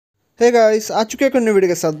Hey guys, आ चुके हैं नई वीडियो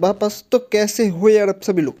के साथ वापस। तो कैसे हो यार आप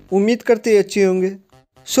सभी लोग, उम्मीद करते हैं अच्छे होंगे।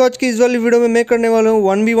 सो आज की इस वाली वीडियो में मैं करने वाला हूँ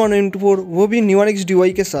 1v1 M24, वो भी न्यूआनिक्स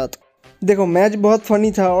डिवाई के साथ। देखो मैच बहुत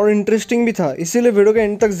फनी था और इंटरेस्टिंग भी था, इसीलिए वीडियो के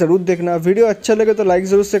एंड तक जरूर देखना। वीडियो अच्छा लगे तो लाइक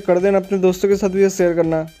जरूर से कर देना, अपने दोस्तों के साथ भी शेयर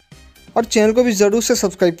करना और चैनल को भी जरूर से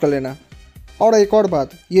सब्सक्राइब कर लेना। और एक और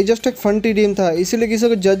बात, ये जस्ट एक फन टीडीएम था, इसीलिए किसी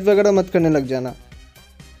को जज वगैरह मत करने लग जाना।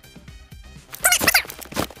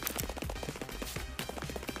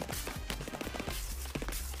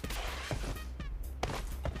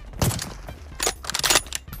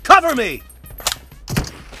 Cover me!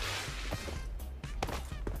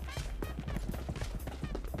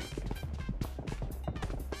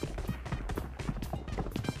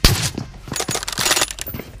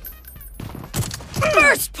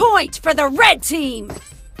 First point for the red team!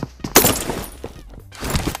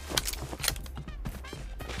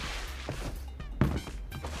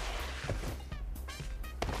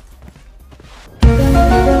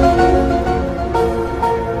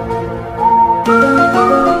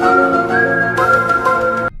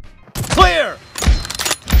 Clear!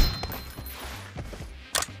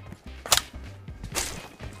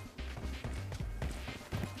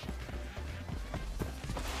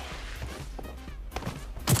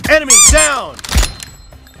 Enemy down!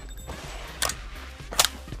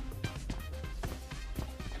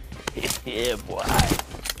 Yeah, boy.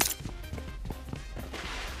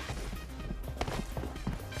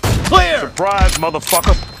 Clear! Surprise,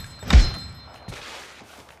 motherfucker!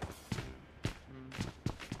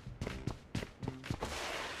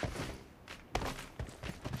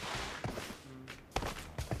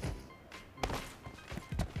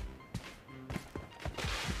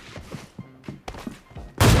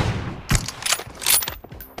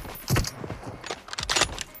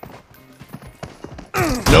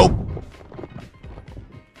 Nope.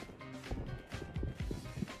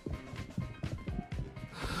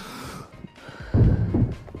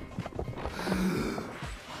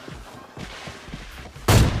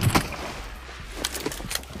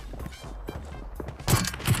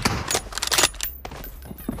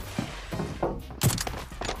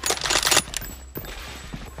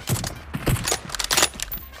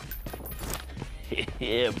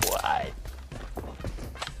 Yeah, boy.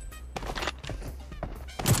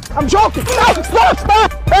 I'm joking! No! Stop!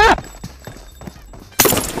 Ah!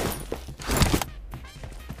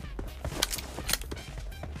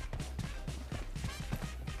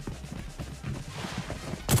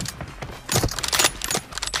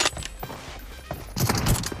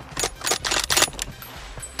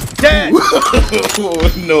 Dead!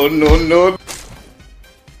 No.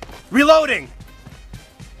 Reloading!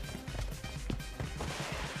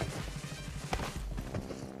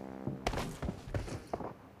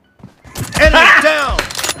 Enemy down!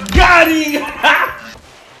 Got him!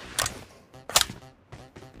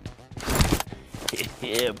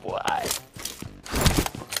 Yeah, boy.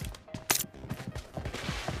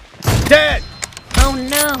 Dead! Oh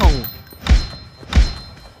no!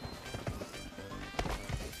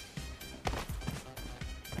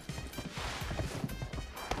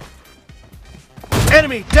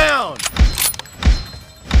 Enemy down!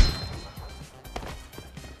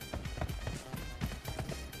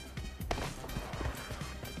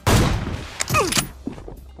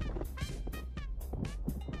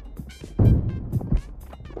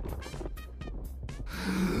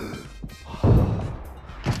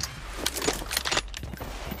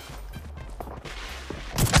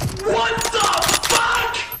 What the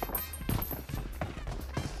fuck?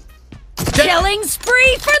 Killing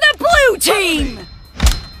spree for the blue team!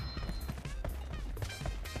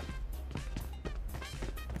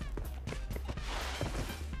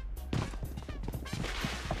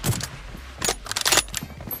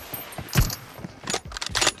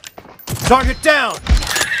 Target down!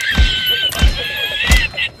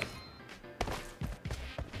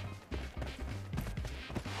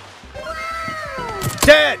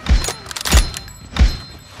 Dead!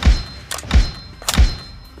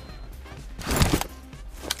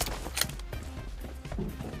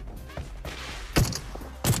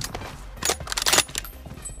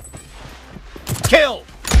 Kill!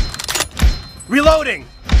 Reloading!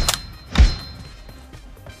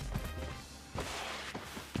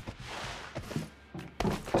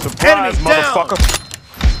 Surprise, Enemy down! motherfucker!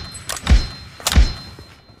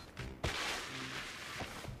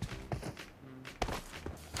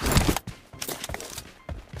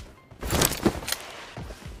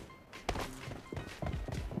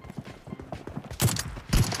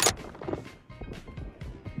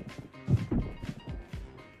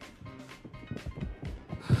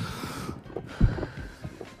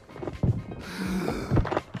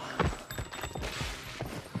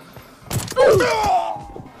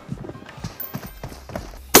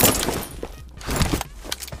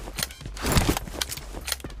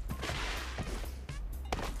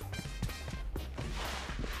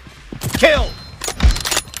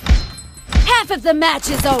 half of the match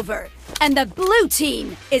is over, and the blue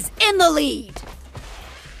team is in the lead.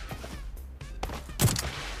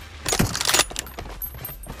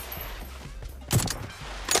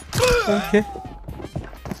 Okay.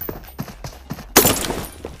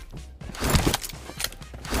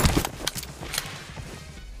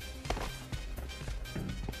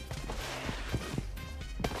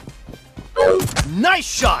 Nice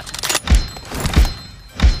shot!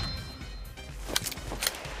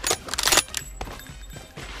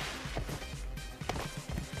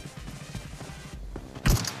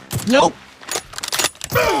 Nope.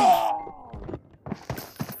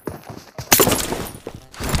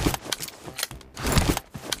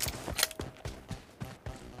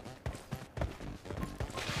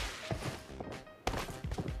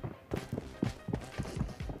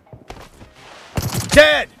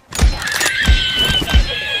 Dead!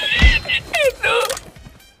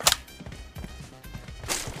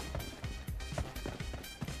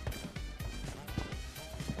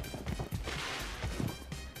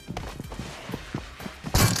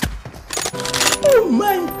 Oh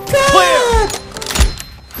my God! Clear!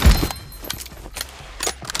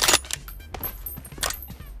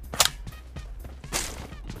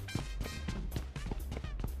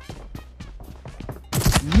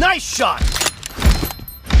 Nice shot!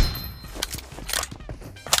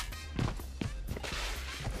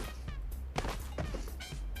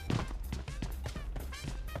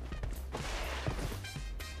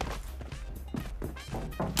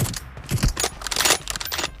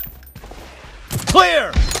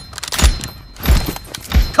 Clear!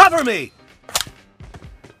 Cover me!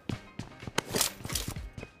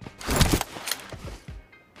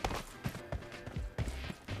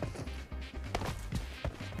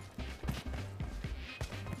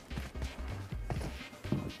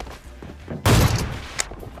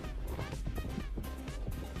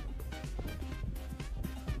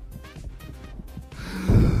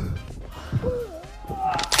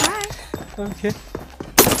 Okay.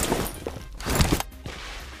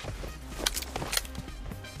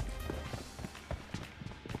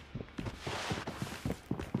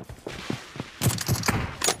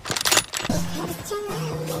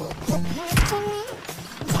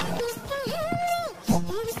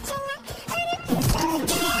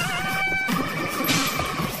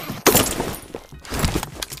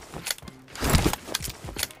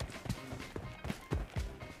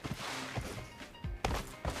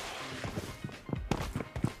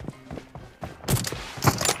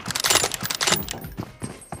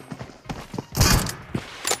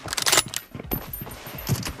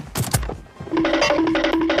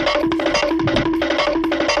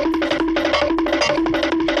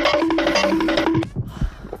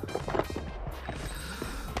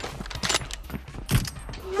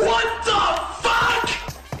 What the fuck?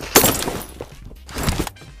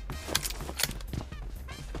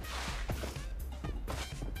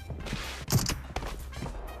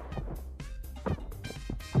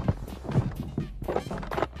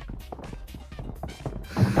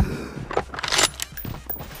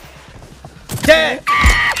 Dead!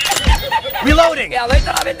 Reloading!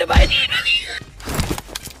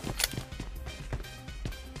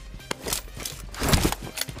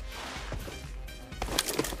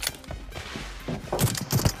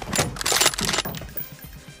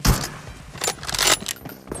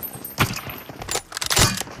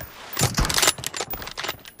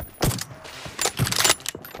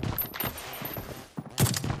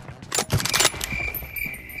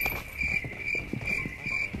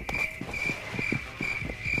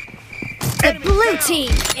 The blue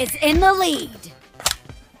team is in the lead.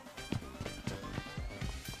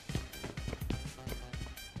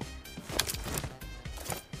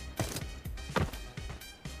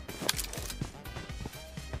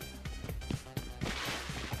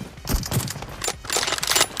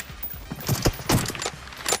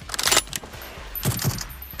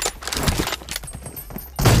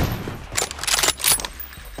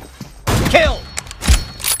 Kill!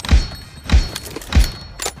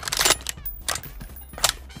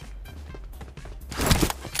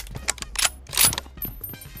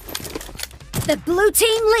 The blue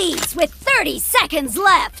team leads with 30 seconds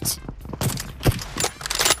left.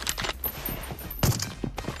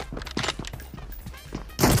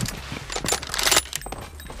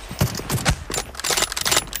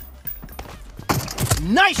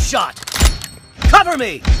 Nice shot! Cover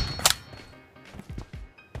me!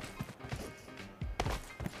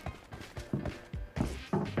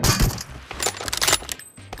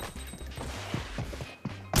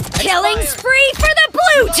 Killing spree for the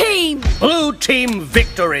blue team! Blue team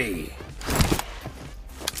victory!